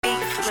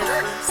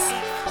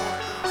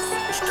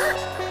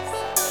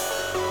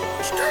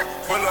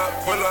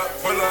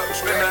Pull up,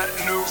 spin that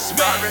new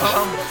Rari.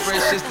 I'm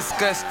fresh, it's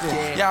disgusting.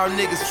 Y'all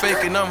niggas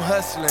faking, I'm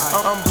hustling.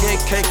 I'm getting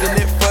cake and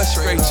it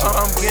frustrates you.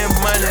 I'm getting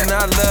money and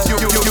I love you.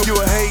 You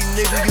a hate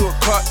nigga, you a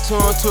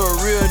cartoon. To a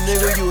real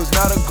nigga, you is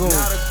not a goon.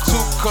 2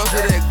 cups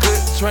of that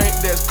good drink,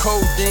 that's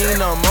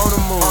codeine, I'm on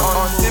the moon.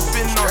 I'm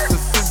sipping on the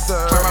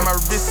scissor. My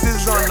wrist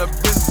is on the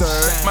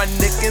blizzard. My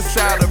neck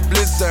inside a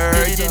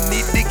blizzard. You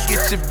need to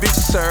get your bitch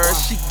served.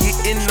 She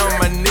getting on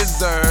my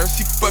nizzard.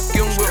 She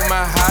fucking with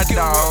my hot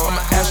dog. I'm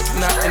an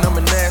astronaut and I'm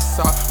a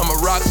NASA. I'm a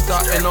rock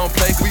star and don't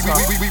play guitar.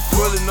 We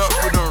pulling up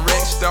with them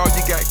rack stars.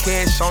 You got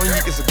cash on you,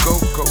 it's a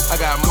go-go. I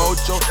got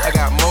mojo, I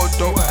got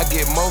modo. I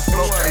get mo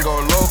flow and go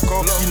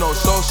loco. You know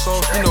So-So,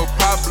 you know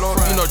Pablo,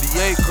 you know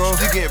Diego.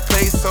 You get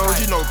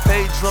pesos, you know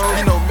Pedro.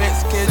 You know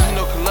Mexicans, you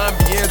know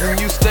Colombians, and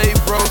you stay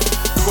broke.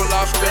 Pull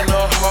off in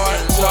a hard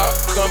top,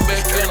 come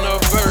back in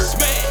a verse.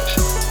 Pull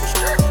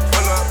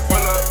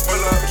up,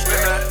 spin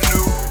that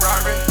new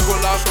Rari.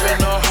 Pull off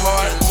in a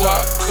hard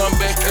top, come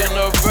back in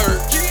a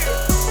verse.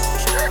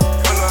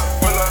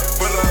 Pull up,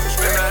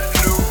 spin that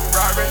new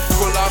Rari.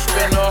 Pull off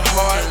in a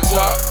hard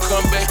top,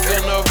 come back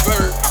in a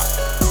verse.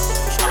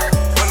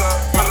 Pull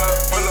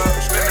up,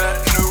 spin that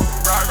new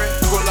Rari.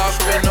 Pull off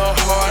in a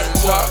hard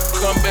top,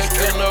 come back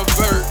in a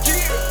verse.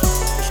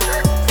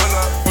 Pull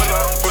up,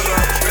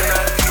 spin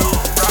that new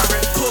Rari.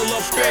 Pull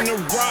up in a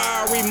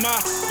Rari, my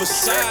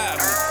beside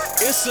me.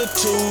 It's a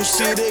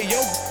 2-seater,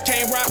 yo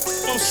can't ride,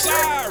 I'm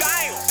sorry.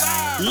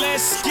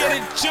 Let's get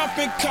it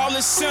jumpin', call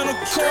it center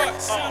court.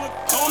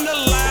 On the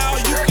loud,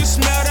 you can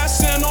smell that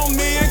scent on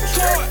me in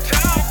court.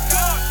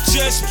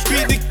 Just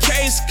beat the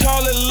case,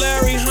 call it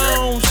Larry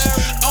Holmes.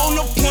 On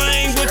the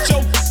plane with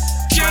your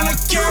tryna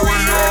carry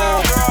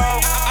on.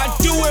 I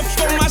do it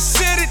for my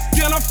city,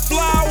 then I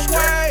fly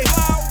away.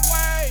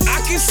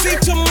 I can see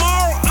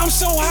tomorrow, I'm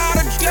so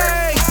high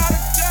today.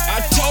 I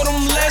told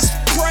them let's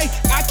pray,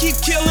 I keep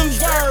killing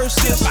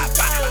verses.